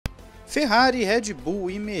Ferrari, Red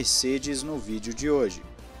Bull e Mercedes no vídeo de hoje.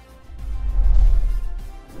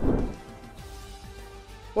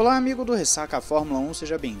 Olá amigo do Ressaca Fórmula 1,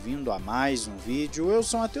 seja bem-vindo a mais um vídeo. Eu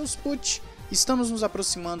sou Matheus Pucci, estamos nos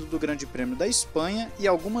aproximando do Grande Prêmio da Espanha e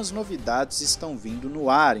algumas novidades estão vindo no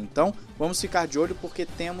ar, então vamos ficar de olho porque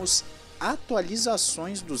temos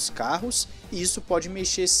atualizações dos carros e isso pode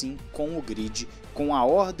mexer sim com o grid, com a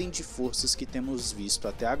ordem de forças que temos visto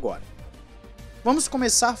até agora. Vamos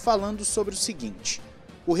começar falando sobre o seguinte: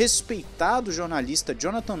 o respeitado jornalista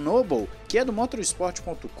Jonathan Noble, que é do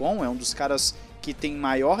motorsport.com, é um dos caras que tem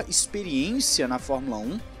maior experiência na Fórmula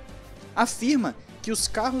 1, afirma que os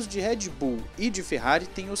carros de Red Bull e de Ferrari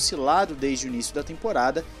têm oscilado desde o início da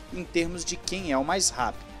temporada em termos de quem é o mais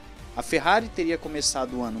rápido. A Ferrari teria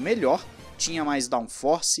começado o ano melhor, tinha mais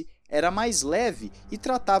downforce, era mais leve e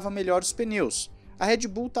tratava melhor os pneus. A Red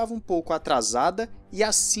Bull estava um pouco atrasada e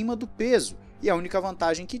acima do peso, e a única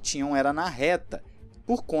vantagem que tinham era na reta,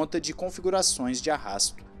 por conta de configurações de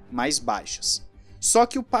arrasto mais baixas. Só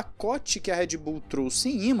que o pacote que a Red Bull trouxe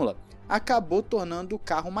em Imola acabou tornando o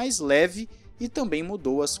carro mais leve e também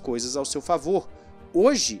mudou as coisas ao seu favor.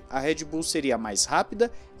 Hoje, a Red Bull seria mais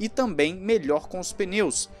rápida e também melhor com os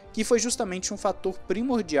pneus, que foi justamente um fator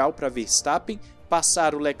primordial para Verstappen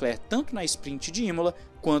passar o Leclerc tanto na sprint de Imola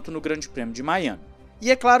quanto no Grande Prêmio de Miami.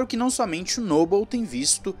 E é claro que não somente o Noble tem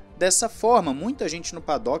visto dessa forma, muita gente no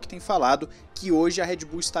paddock tem falado que hoje a Red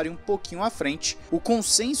Bull estaria um pouquinho à frente. O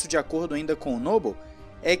consenso, de acordo ainda com o Noble,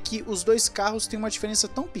 é que os dois carros têm uma diferença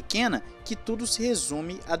tão pequena que tudo se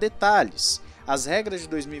resume a detalhes. As regras de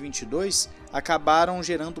 2022 acabaram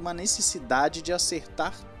gerando uma necessidade de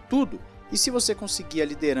acertar tudo, e se você conseguir a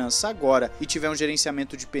liderança agora e tiver um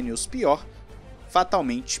gerenciamento de pneus pior,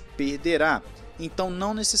 fatalmente perderá. Então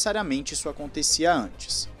não necessariamente isso acontecia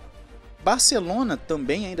antes. Barcelona,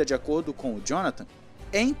 também ainda de acordo com o Jonathan,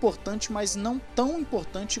 é importante, mas não tão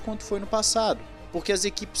importante quanto foi no passado, porque as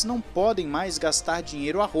equipes não podem mais gastar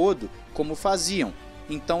dinheiro a rodo, como faziam,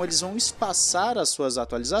 então eles vão espaçar as suas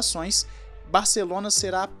atualizações. Barcelona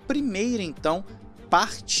será a primeira, então,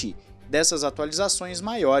 parte dessas atualizações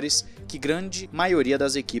maiores que grande maioria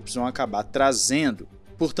das equipes vão acabar trazendo.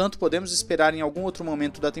 Portanto, podemos esperar em algum outro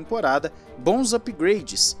momento da temporada bons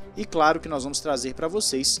upgrades, e claro que nós vamos trazer para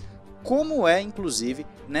vocês como é, inclusive,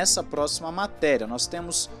 nessa próxima matéria. Nós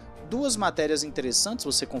temos duas matérias interessantes,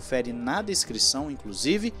 você confere na descrição,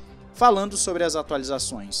 inclusive, falando sobre as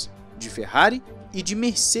atualizações de Ferrari e de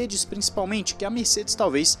Mercedes principalmente, que a Mercedes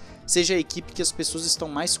talvez seja a equipe que as pessoas estão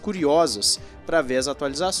mais curiosas para ver as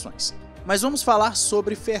atualizações. Mas vamos falar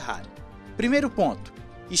sobre Ferrari. Primeiro ponto,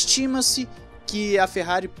 estima-se que a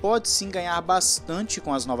Ferrari pode sim ganhar bastante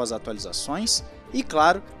com as novas atualizações e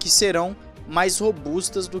claro que serão mais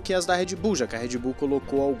robustas do que as da Red Bull, já que a Red Bull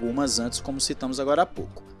colocou algumas antes, como citamos agora há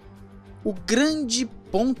pouco. O grande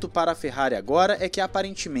ponto para a Ferrari agora é que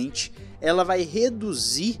aparentemente ela vai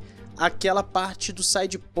reduzir aquela parte do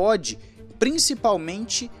side pod,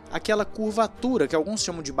 principalmente aquela curvatura que alguns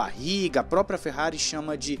chamam de barriga, a própria Ferrari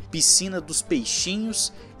chama de piscina dos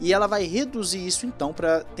peixinhos, e ela vai reduzir isso então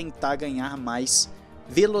para tentar ganhar mais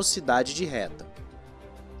velocidade de reta.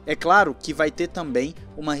 É claro que vai ter também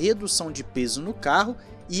uma redução de peso no carro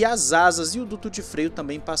e as asas e o duto de freio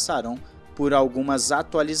também passarão por algumas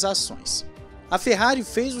atualizações. A Ferrari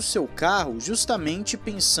fez o seu carro justamente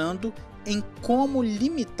pensando em como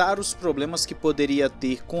limitar os problemas que poderia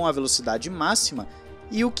ter com a velocidade máxima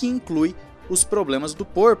e o que inclui os problemas do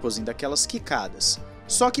porpoising, daquelas quicadas.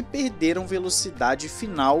 Só que perderam velocidade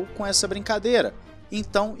final com essa brincadeira,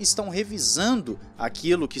 então estão revisando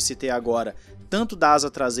aquilo que citei agora, tanto da asa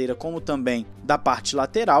traseira como também da parte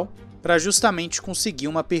lateral, para justamente conseguir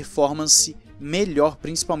uma performance melhor,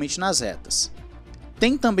 principalmente nas retas.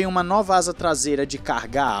 Tem também uma nova asa traseira de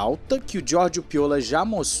carga alta, que o Giorgio Piola já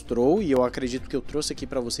mostrou, e eu acredito que eu trouxe aqui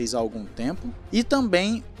para vocês há algum tempo. E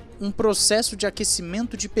também um processo de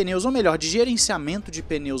aquecimento de pneus, ou melhor, de gerenciamento de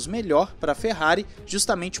pneus melhor para a Ferrari,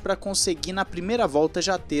 justamente para conseguir na primeira volta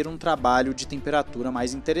já ter um trabalho de temperatura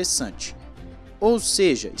mais interessante. Ou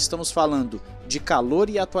seja, estamos falando de calor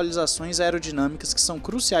e atualizações aerodinâmicas que são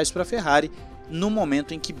cruciais para a Ferrari no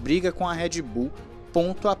momento em que briga com a Red Bull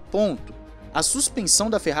ponto a ponto. A suspensão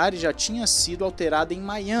da Ferrari já tinha sido alterada em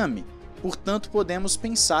Miami, portanto podemos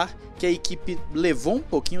pensar que a equipe levou um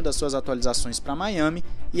pouquinho das suas atualizações para Miami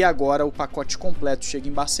e agora o pacote completo chega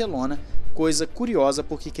em Barcelona, coisa curiosa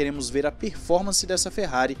porque queremos ver a performance dessa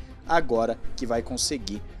Ferrari agora que vai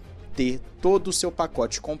conseguir ter todo o seu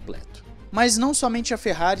pacote completo. Mas não somente a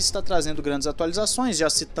Ferrari está trazendo grandes atualizações, já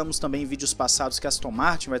citamos também em vídeos passados que a Aston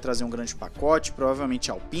Martin vai trazer um grande pacote, provavelmente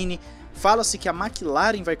a Alpine. Fala-se que a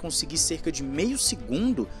McLaren vai conseguir cerca de meio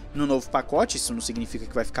segundo no novo pacote, isso não significa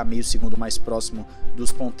que vai ficar meio segundo mais próximo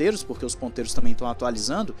dos ponteiros, porque os ponteiros também estão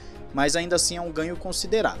atualizando, mas ainda assim é um ganho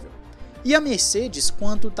considerável. E a Mercedes,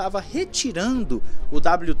 quando estava retirando o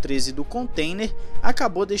W13 do container,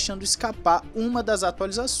 acabou deixando escapar uma das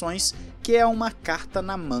atualizações, que é uma carta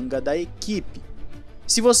na manga da equipe.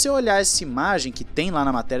 Se você olhar essa imagem que tem lá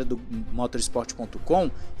na matéria do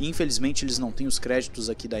motorsport.com, e infelizmente eles não têm os créditos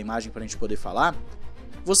aqui da imagem para a gente poder falar,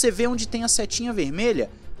 você vê onde tem a setinha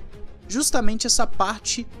vermelha, justamente essa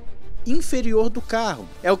parte inferior do carro.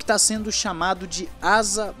 É o que está sendo chamado de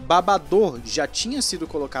asa babador, já tinha sido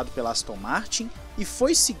colocado pela Aston Martin e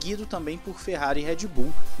foi seguido também por Ferrari e Red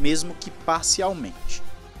Bull, mesmo que parcialmente.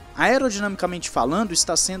 Aerodinamicamente falando,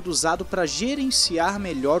 está sendo usado para gerenciar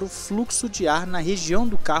melhor o fluxo de ar na região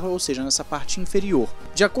do carro, ou seja, nessa parte inferior.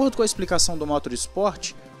 De acordo com a explicação do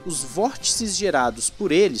Motorsport, os vórtices gerados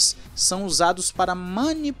por eles são usados para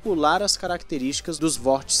manipular as características dos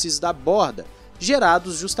vórtices da borda,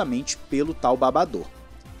 gerados justamente pelo tal babador,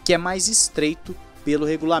 que é mais estreito pelo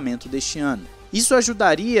regulamento deste ano. Isso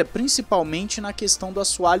ajudaria principalmente na questão do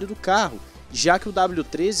assoalho do carro, já que o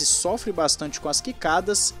W13 sofre bastante com as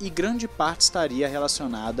quicadas e grande parte estaria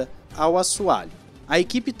relacionada ao assoalho. A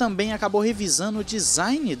equipe também acabou revisando o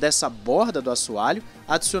design dessa borda do assoalho,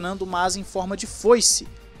 adicionando uma asa em forma de foice,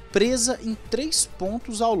 presa em 3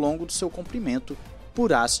 pontos ao longo do seu comprimento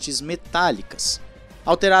por hastes metálicas.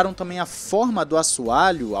 Alteraram também a forma do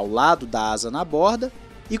assoalho ao lado da asa na borda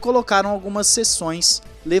e colocaram algumas seções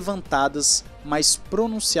levantadas mais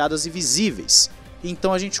pronunciadas e visíveis.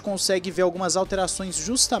 Então a gente consegue ver algumas alterações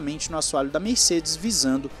justamente no assoalho da Mercedes,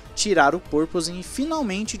 visando tirar o porpoising e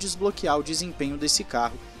finalmente desbloquear o desempenho desse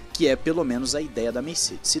carro, que é pelo menos a ideia da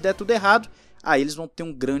Mercedes. Se der tudo errado, aí eles vão ter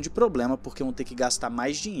um grande problema, porque vão ter que gastar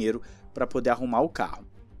mais dinheiro para poder arrumar o carro.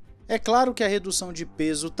 É claro que a redução de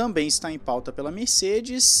peso também está em pauta pela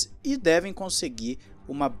Mercedes e devem conseguir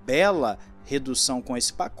uma bela redução com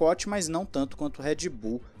esse pacote, mas não tanto quanto Red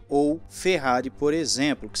Bull ou Ferrari, por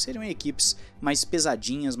exemplo, que seriam equipes mais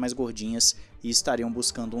pesadinhas, mais gordinhas e estariam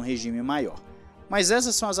buscando um regime maior. Mas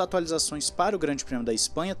essas são as atualizações para o Grande Prêmio da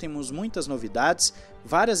Espanha, temos muitas novidades,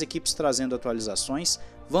 várias equipes trazendo atualizações,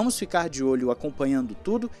 vamos ficar de olho acompanhando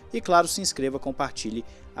tudo e claro, se inscreva, compartilhe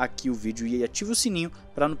aqui o vídeo e ative o sininho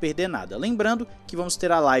para não perder nada. Lembrando que vamos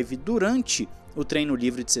ter a live durante o treino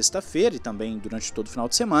livre de sexta-feira e também durante todo o final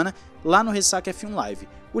de semana lá no Ressaca F1 Live.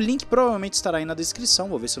 O link provavelmente estará aí na descrição,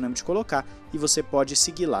 vou ver se eu lembro de colocar, e você pode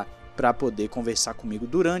seguir lá para poder conversar comigo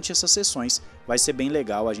durante essas sessões. Vai ser bem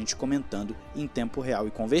legal a gente comentando em tempo real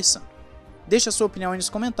e conversando. Deixa a sua opinião aí nos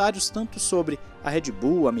comentários, tanto sobre a Red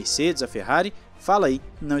Bull, a Mercedes, a Ferrari. Fala aí,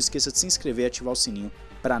 não esqueça de se inscrever e ativar o sininho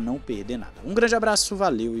para não perder nada. Um grande abraço,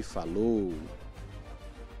 valeu e falou!